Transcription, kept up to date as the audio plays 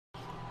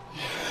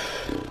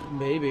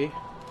Maybe.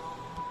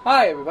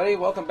 Hi, everybody.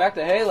 Welcome back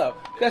to Halo.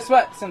 Guess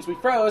what? Since we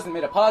froze and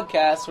made a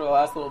podcast for the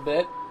last little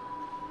bit...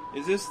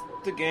 Is this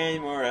the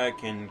game where I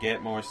can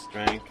get more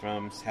strength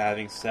from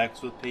having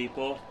sex with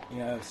people?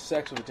 Yeah,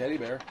 sex with a teddy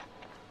bear.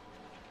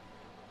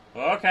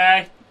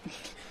 Okay.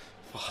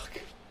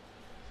 Fuck.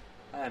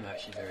 I'm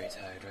actually very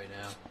tired right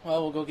now.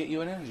 Well, we'll go get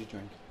you an energy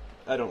drink.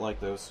 I don't like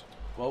those.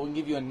 Well, we can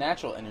give you a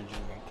natural energy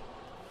drink.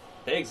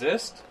 They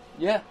exist?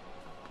 Yeah.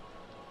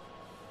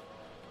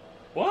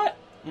 What?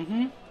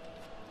 Mm-hmm.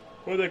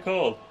 What are they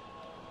called?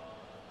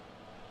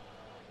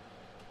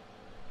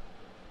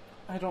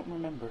 I don't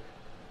remember.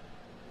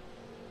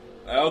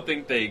 I don't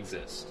think they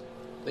exist.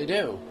 They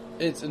do.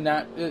 It's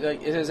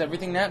it has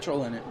everything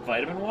natural in it.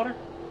 Vitamin water?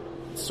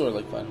 It's sort of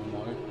like vitamin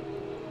water.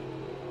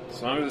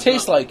 As long as it's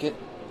Tastes not, like it.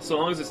 So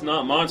long as it's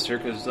not Monster,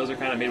 because those are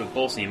kind of made with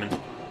bull semen.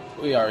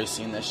 We already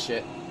seen this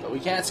shit, but we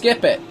can't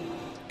skip it.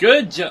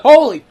 Good job.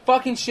 Holy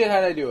fucking shit!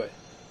 How'd I do it?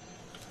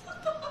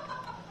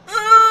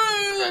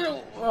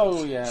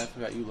 Oh yeah, I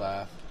forgot you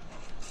laugh.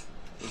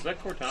 Was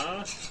that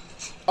Cortana?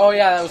 Oh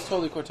yeah, that was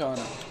totally Cortana.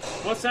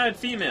 What sounded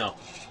female?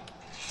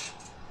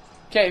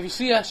 Okay, if you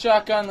see a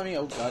shotgun, let me...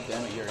 Oh, god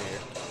damn it, you're here.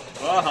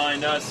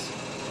 Behind us.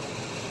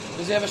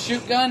 Does he have a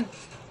shoot gun?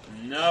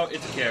 No,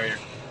 it's a carrier.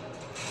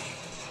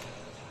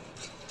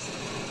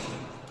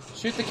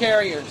 Shoot the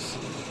carriers.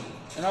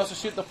 And also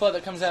shoot the flood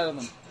that comes out of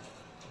them.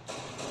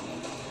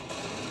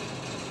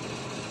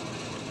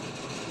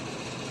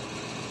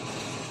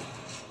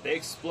 They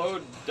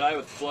explode, die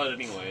with flood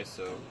anyway,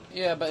 so...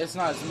 Yeah, but it's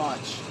not as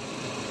much.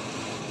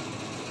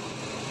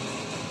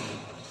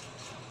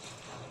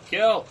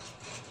 Kill!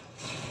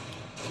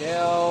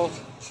 Kill.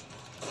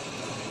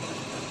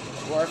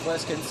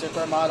 Worthless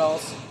consumer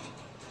models.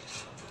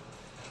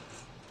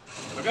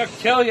 I'm gonna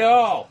kill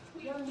y'all!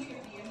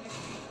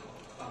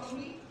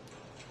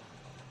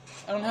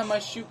 I don't have my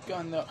shoot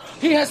gun, though.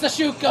 He has the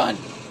shoot gun!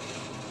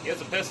 He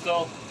has a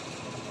pistol.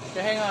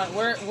 Okay, hang on.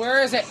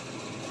 Where is it?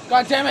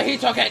 God damn it, he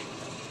took it!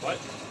 What?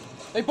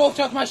 They both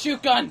took my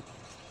shoot gun!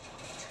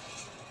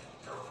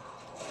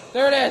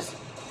 There it is!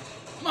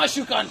 My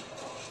shoot gun!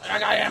 And I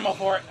got ammo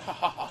for it! Ha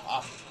ha ha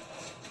ha.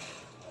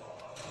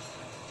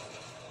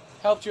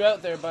 Helped you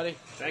out there, buddy.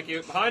 Thank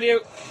you. Behind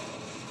you!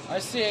 I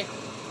see.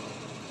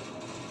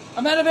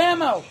 I'm out of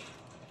ammo!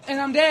 And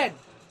I'm dead!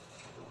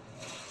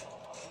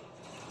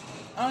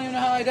 I don't even know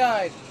how I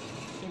died.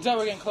 You can tell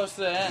we're getting close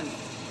to the end.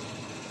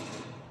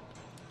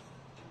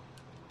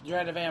 You're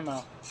out of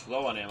ammo.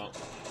 Low on ammo.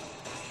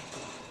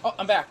 Oh,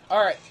 I'm back.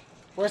 Alright.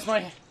 Where's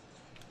my...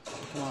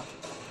 Come on.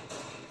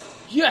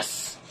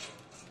 Yes!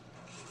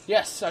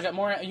 Yes, I got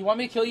more... You want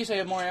me to kill you so you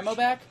have more ammo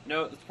back?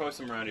 No, there's probably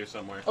some around here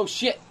somewhere. Oh,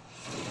 shit.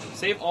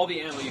 Save all the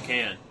ammo you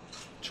can.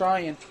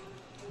 Trying.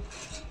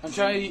 I'm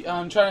trying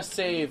to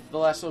save the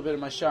last little bit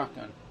of my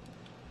shotgun.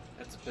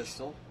 That's a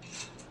pistol.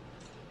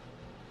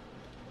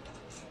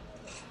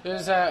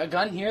 There's a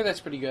gun here that's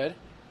pretty good.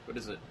 What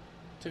is it?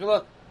 Take a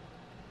look.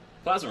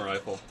 Plasma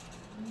rifle.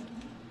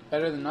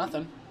 Better than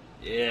nothing.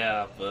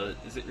 Yeah, but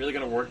is it really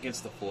going to work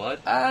against the flood?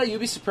 You'd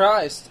be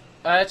surprised.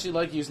 I actually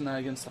like using that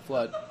against the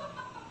flood.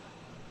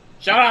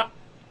 Shut up!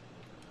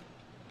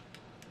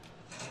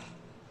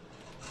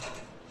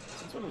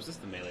 Since when was this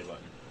the melee button?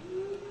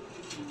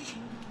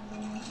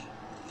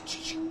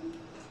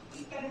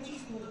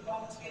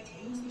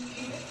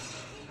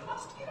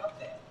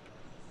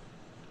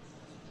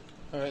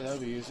 Alright, that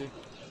would be easy.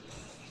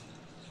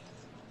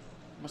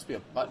 Must be a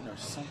button or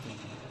something.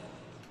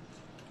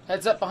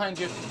 Heads up behind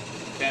you.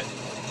 Okay.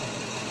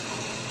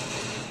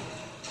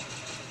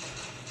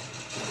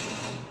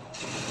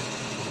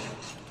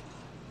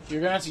 You're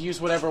gonna have to use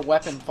whatever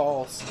weapon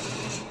falls.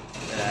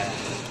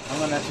 I'm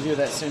gonna have to do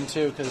that soon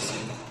too, because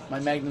my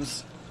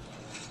magnums...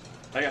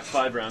 I got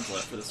 5 rounds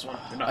left for this one.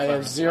 I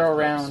have 0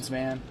 rounds,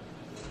 man.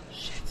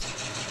 Shit.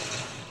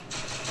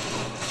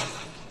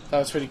 That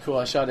was pretty cool.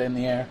 I shot it in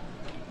the air.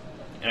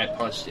 And I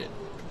punched it.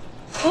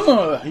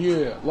 Oh,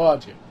 yeah,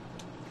 logic.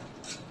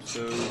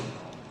 So...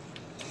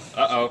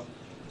 Uh-oh.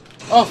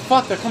 Oh,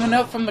 fuck, they're coming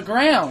out from the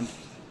ground.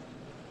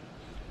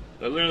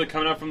 They're literally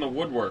coming out from the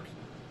woodwork.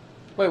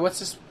 Wait, what's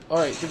this?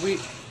 Alright, did we...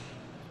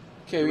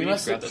 Okay, Do we we need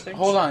must to grab have... that thing?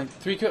 Hold on.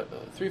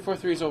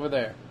 343 is over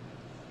there.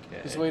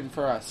 Okay. He's waiting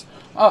for us.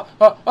 Oh,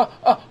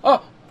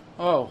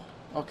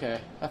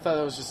 okay. I thought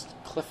that was just a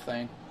cliff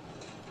thing.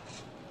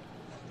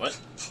 What?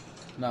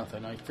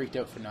 Nothing. I freaked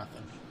out for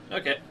nothing.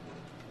 Okay.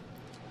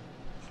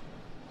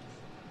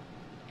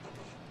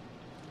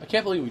 I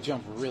can't believe we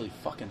jumped really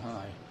fucking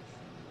high.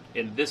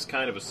 In this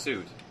kind of a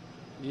suit.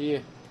 Yeah.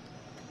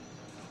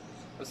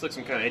 That's like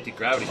some kind of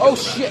anti-gravity Oh,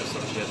 field around shit. it or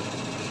some shit.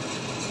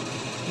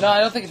 No, I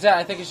don't think it's that.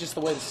 I think it's just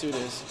the way the suit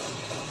is.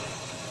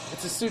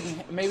 It's a suit...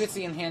 Maybe it's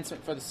the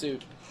enhancement for the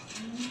suit.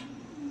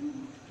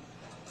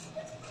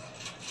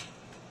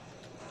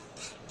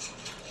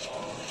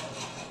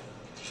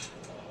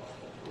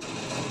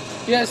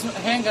 He has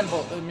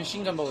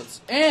machine gun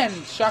bullets, and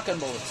shotgun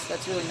bullets.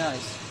 That's really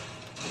nice.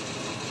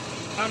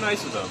 How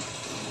nice of them.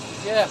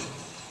 Yeah.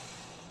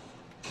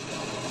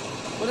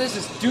 What is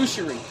this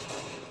douchery?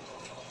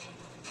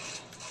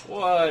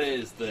 What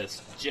is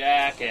this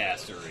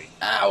jackassery?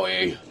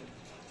 Owie!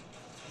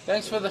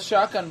 Thanks for the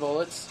shotgun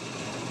bullets.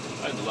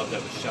 I'd love to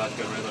have a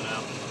shotgun right about now.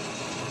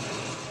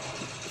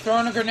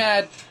 Throwing a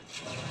grenade.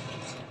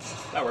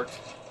 That worked.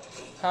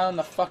 How in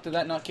the fuck did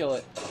that not kill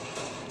it?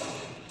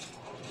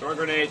 Throw a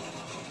grenade.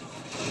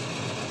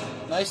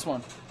 Nice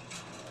one.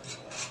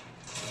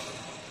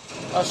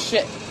 Oh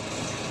shit.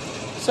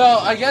 So,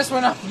 I guess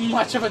we're not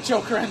much of a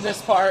joker in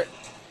this part.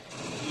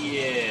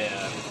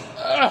 Yeah.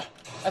 Ugh.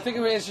 I think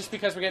it is just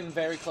because we're getting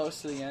very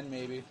close to the end,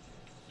 maybe.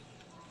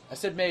 I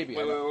said maybe.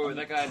 Wait.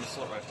 That guy had an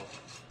assault rifle.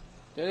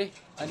 Did he?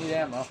 I need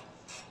ammo.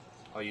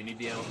 Oh, you need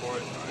the ammo for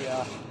it? Alright.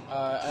 Yeah.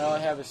 All I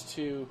have is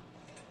 2.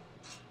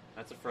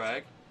 That's a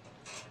frag.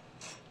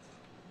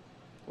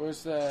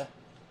 Where's the...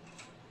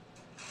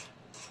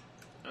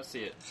 I see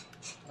it.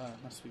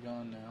 it must be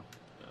gone now.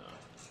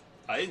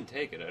 I didn't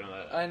take it, I know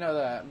that. I know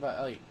that,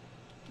 but, like,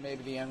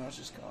 maybe the ammo's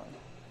just gone.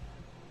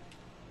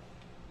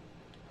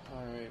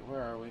 Alright,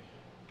 where are we?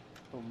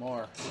 Oh,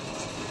 more.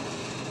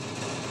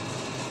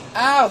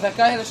 Ow! That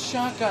guy had a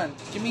shotgun!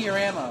 Give me your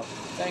ammo.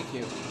 Thank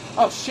you.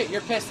 Oh, shit, you're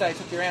pissed that I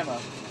took your ammo.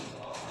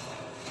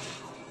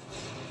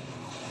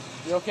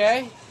 You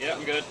okay? Yeah,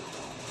 I'm good.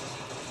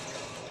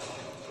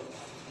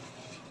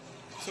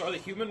 So are the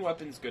human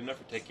weapons good enough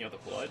for taking out the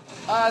Flood?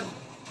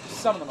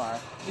 Some of them are.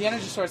 The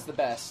energy sword's the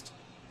best.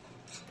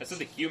 I said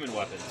the human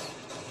weapons.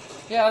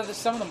 Yeah,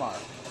 some of them are.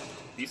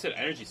 You said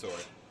energy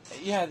sword.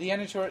 Yeah, the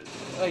energy sword,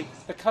 like,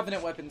 the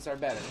Covenant weapons are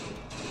better.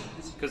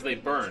 Because they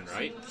burn,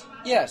 right?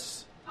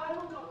 Yes.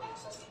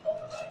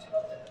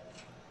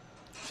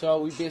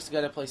 So we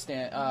basically gotta play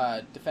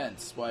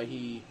defense while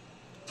he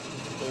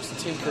goes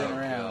tinkering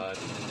around. God.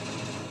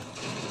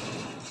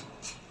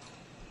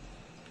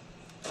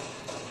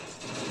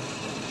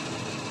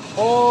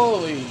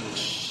 Holy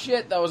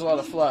shit, that was a lot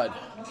of Flood.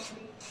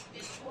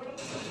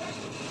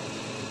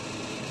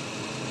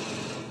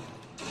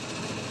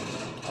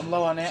 I'm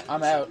low on it.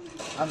 I'm out.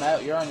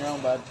 You're on your own,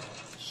 bud.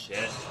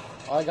 Shit.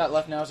 All I got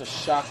left now is a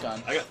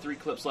shotgun. I got 3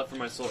 clips left for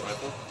my assault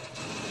rifle.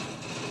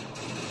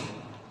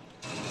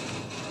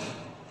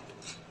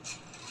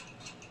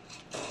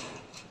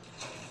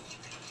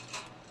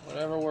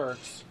 Whatever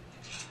works.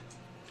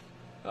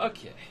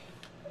 Okay.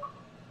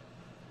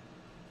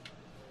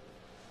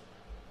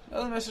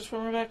 Another message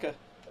from Rebecca.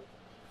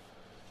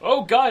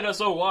 Oh, guide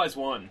us, oh wise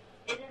one.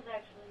 It is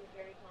actually a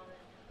very common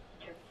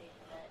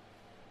interpretation that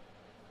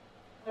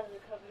none of the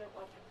Covenant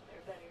weapons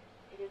are better.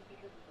 It is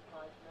because of the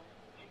plasma.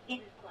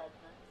 Heated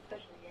plasma,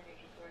 especially the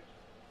energy source.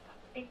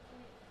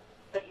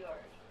 But you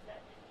already knew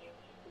that, didn't you?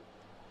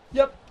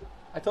 Yep.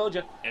 I told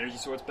you. Energy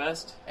sword's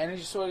best?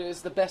 Energy sword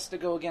is the best to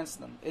go against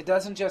them. It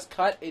doesn't just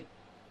cut, it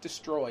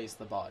destroys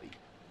the body.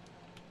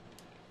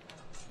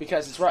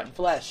 Because it's rotten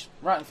flesh.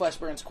 Rotten flesh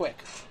burns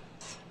quick.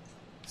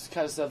 It's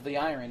because of the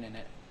iron in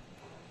it.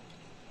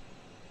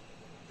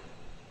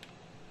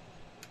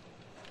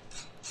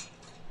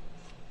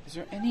 Is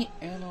there any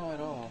ammo at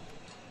all?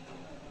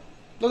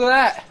 Look at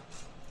that!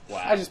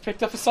 Wow. I just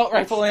picked up assault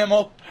rifle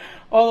ammo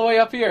all the way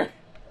up here.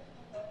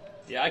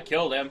 Yeah, I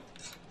killed him.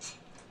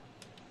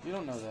 You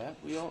don't know that.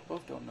 We all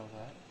both don't know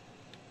that.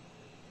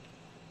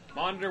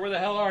 Monitor, where the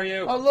hell are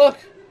you? Oh, look!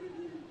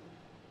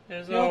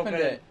 It's You opened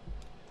open. it.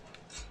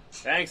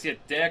 Thanks, you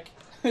dick.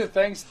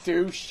 Thanks,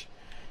 douche.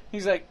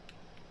 He's like,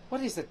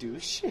 what is a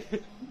douche?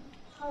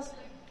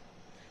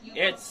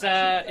 It's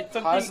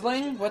something.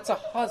 Hustling? What's a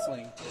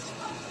hustling?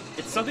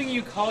 It's something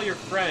you call your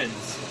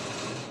friends.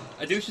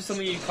 A douche is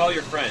something you call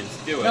your friends.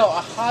 Do it. No,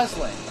 a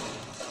hosling.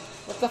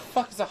 What the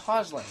fuck is a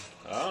hosling?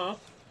 Oh.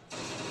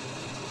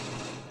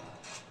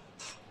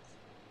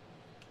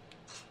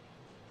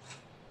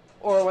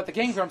 Or what the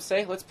Game Grumps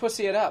say, let's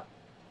pussy it up.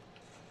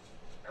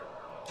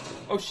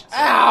 Oh shit.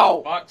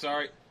 Ow! Fuck,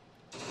 sorry.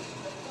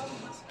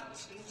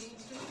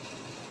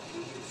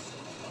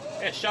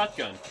 Yeah,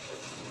 shotgun.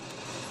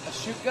 A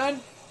shoot gun?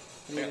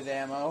 Yeah. Needed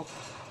ammo.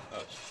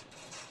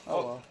 Oh,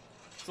 Oh well.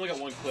 It's only got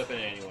 1 clip in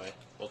it anyway.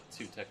 Well,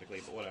 2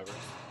 technically, but whatever.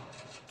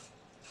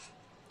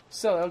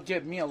 So that'll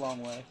get me a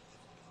long way.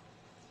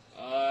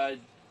 Do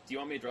you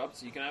want me to drop it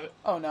so you can have it?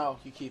 Oh no,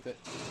 you keep it.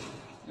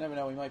 You never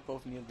know, we might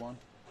both need one.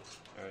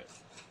 Alright.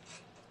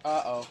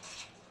 Uh-oh.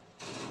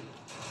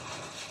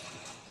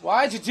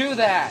 Why'd you do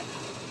that?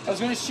 I was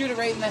gonna shoot it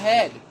right in the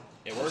head.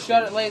 It worked.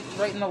 Shot it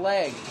right in the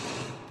leg.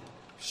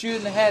 Shoot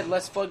in the head,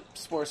 less flood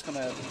spores come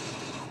out.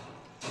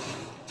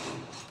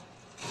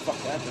 Fuck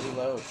that, to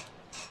reload.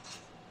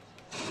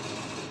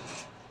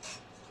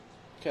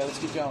 Okay, let's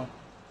keep going.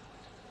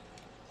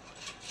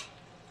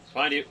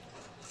 Find you.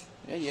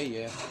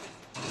 Yeah.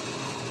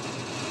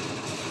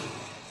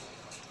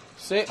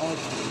 See, only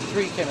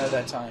 3 came out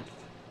that time.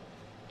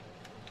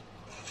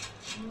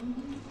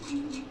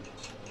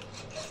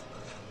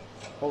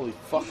 Holy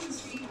fuck.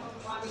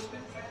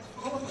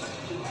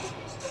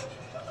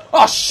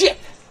 Oh shit!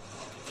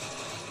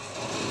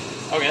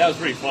 Okay, that was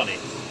pretty funny.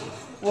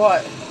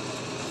 What?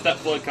 That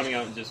flood coming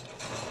out and just...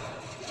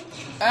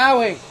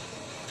 Owie!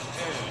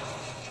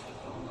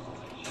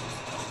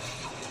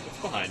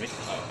 What's behind me?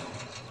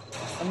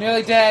 Oh. I'm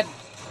nearly dead.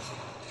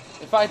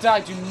 If I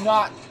die, do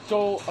not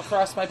go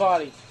across my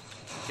body.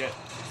 Okay.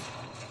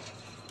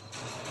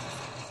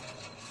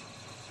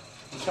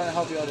 I'm trying to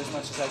help you out as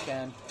much as I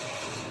can.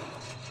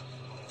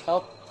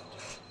 Help?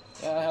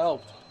 Yeah, I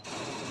helped.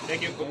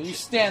 Thank you. Now you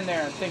stand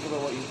there and think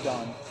about what you've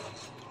done.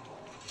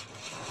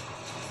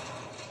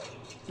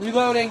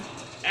 Reloading.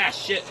 Ah,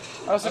 shit.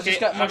 I also Okay,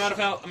 just got more I'm out of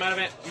health. I'm out of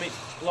it. I mean,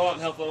 low on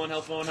health, low on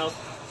health, low on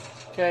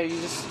health. Okay,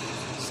 you just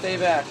stay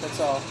back, that's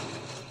all.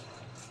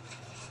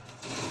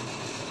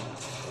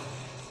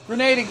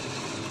 Grenading!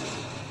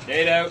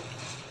 Nade out.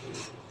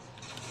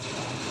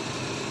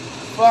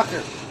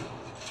 Fucker!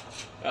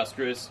 Oh,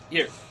 screw this.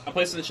 Here, I'm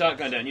placing the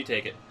shotgun down. You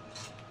take it.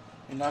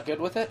 You're not good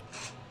with it?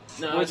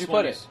 No, Where'd you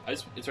put it?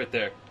 It's right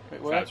there.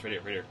 Wait, where? Travis, right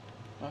here, right here.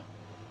 Huh?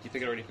 You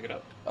pick it already? Pick it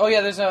up. Oh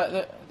yeah,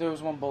 there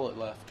was one bullet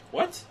left.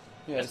 What?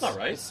 Yeah, That's not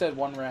right. It said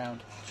 1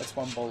 round. That's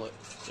 1 bullet.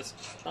 That's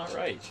not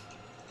right.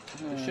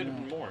 There should have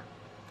been more.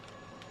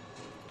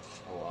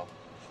 Oh well.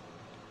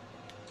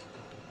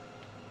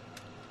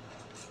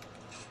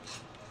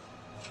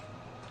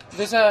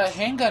 There's a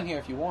handgun here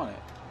if you want it.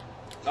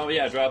 Oh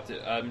yeah, I dropped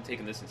it. I'm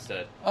taking this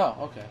instead. Oh,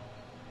 okay.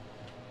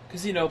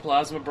 Because, you know,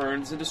 plasma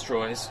burns and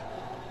destroys.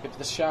 Yeah, but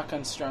the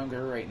shotgun's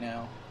stronger right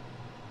now.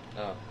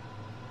 Oh.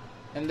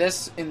 In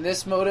this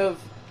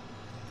motive,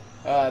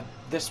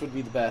 this would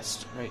be the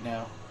best right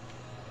now.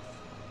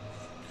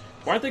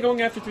 Why aren't they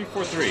going after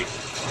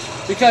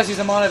 343? Because he's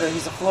a monitor,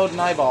 he's a floating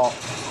eyeball.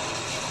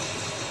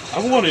 I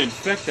want to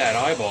infect that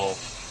eyeball.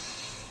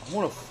 I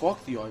want to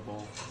fuck the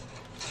eyeball.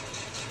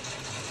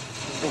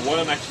 And one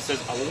of them actually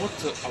says,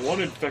 I want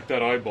to infect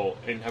that eyeball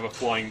and have a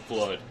flying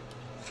flood.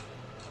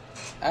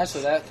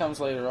 Actually, that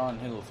comes later on in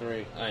Halo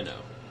 3. I know.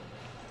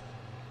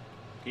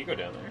 Can you go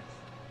down there?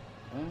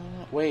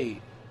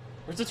 Wait.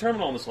 Where's the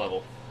terminal on this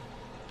level?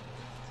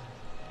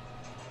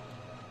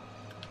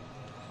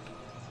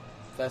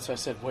 That's why I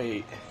said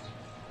wait.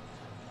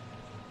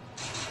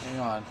 Hang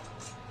on.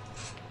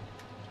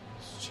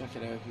 Let's check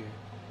it out here.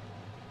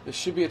 There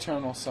should be a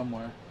terminal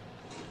somewhere.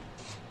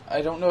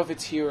 I don't know if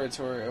it's here or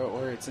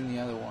it's in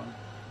the other one.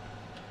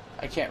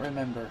 I can't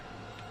remember.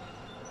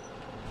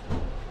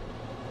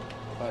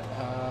 But,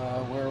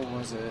 where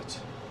was it?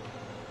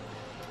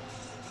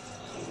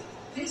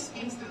 This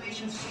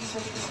installation's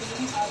research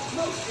facilities are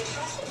most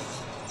impressive.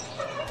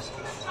 Perhaps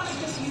for the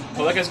time this you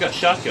Oh, that guy's got a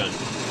shotgun.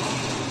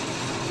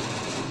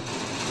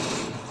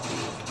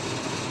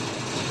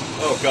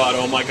 Oh god,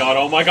 oh my god,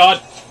 oh my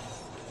god!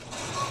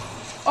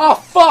 Oh,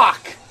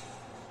 fuck!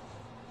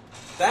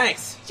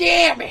 Thanks!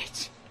 Damn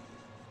it!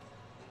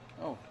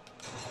 Oh.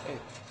 Hey.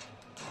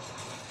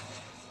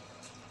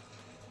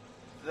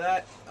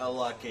 That, a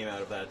lot came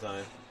out of that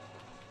time.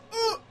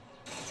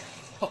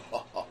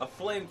 A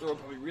flamethrower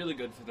would be really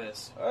good for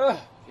this.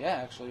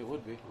 Yeah, actually, it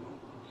would be.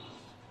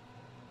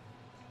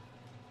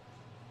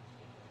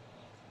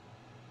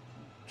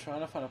 Trying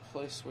to find a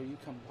place where you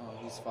come. Oh,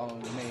 he's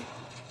following me.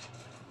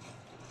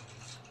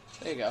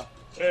 There you go.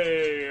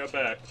 Hey, I'm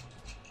back.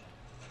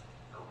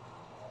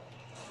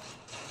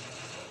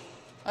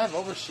 I have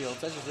overshields.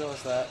 I just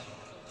realized that.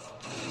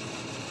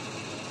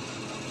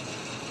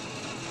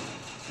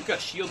 You got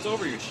shields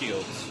over your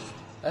shields.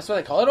 That's what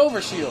they call it,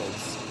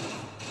 overshields.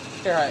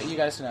 Here, alright, you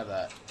guys can have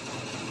that.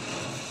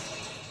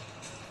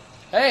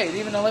 Hey, it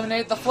even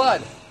eliminated the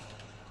flood.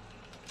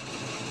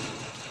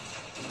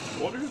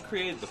 I wonder who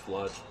created the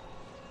flood.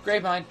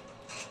 Gravemind.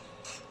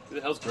 Who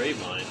the hell's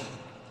Gravemind?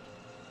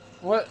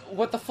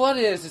 What the flood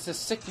is a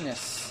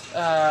sickness,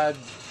 an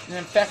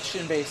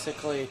infection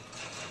basically,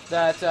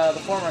 that the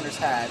Forerunners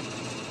had.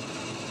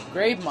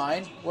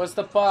 Gravemind was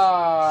the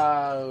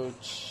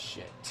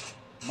shit.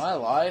 Am I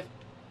alive?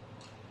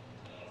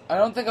 I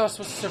don't think I was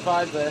supposed to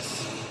survive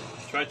this.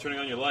 Try turning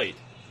on your light.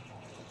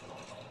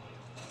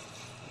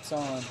 It's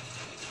on.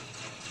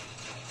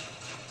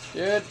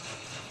 Dude,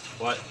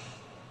 What?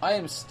 I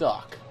am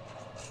stuck.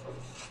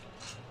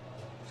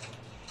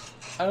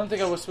 I don't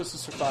think I was supposed to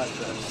survive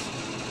this.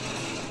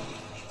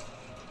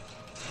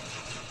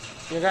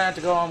 You're gonna have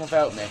to go on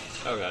without me.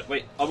 Oh god.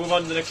 Wait, I'll move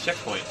on to the next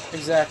checkpoint.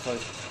 Exactly.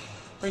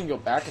 We can go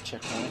back a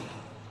checkpoint.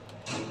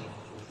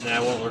 Nah,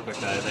 it won't work like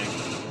that, I think.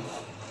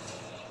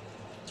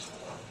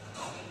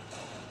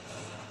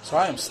 So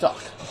I am stuck.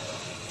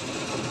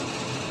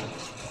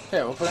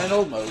 Here, we'll put it in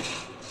old mode.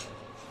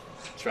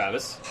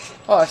 Travis.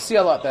 Oh, I see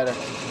a lot better.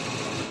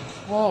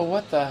 Whoa,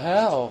 what the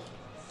hell?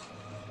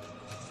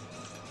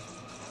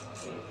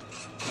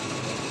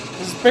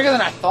 This is bigger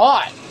than I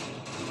thought.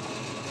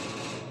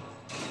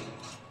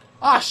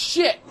 Ah,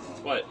 shit!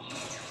 What?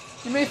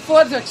 You made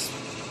floods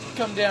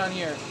come down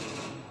here.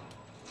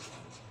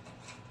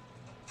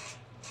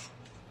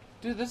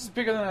 Dude, this is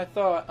bigger than I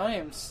thought. I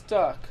am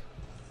stuck.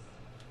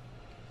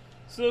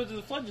 So does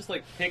the flood just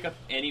like pick up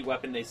any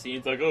weapon they see?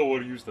 It's like, oh, I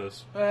want to use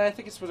this. I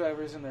think it's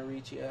whatever's in their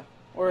reach, yeah.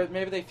 Or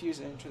maybe they fuse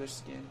it into their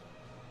skin.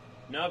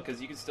 No,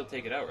 because you can still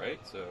take it out, right?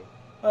 So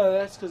Oh,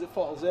 that's because it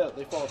falls out.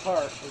 They fall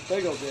apart. They're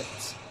Lego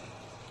bits.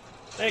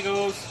 there it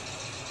goes.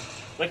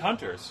 Like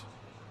hunters.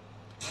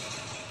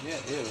 Yeah,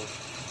 ew.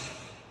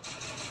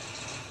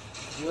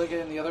 You like it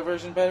in the other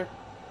version better?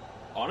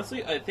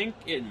 Honestly, I think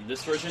in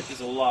this version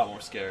is a lot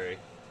more scary.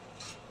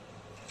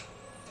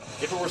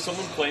 If it were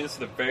someone playing this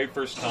for the very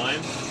first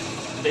time,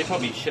 they'd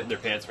probably be shitting their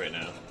pants right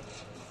now.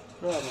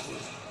 Probably.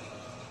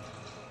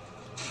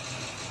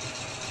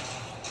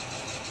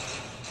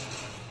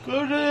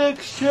 Go to the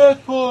next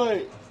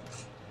checkpoint!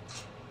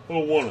 I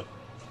don't wanna.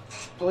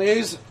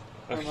 Please,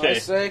 for Okay. my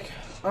sake.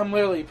 I'm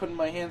literally putting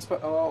my hands...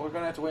 Oh, we're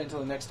going to have to wait until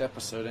the next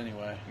episode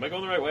anyway. Am I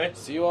going the right way?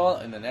 See you all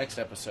in the next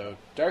episode.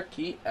 Dark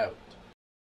Key out.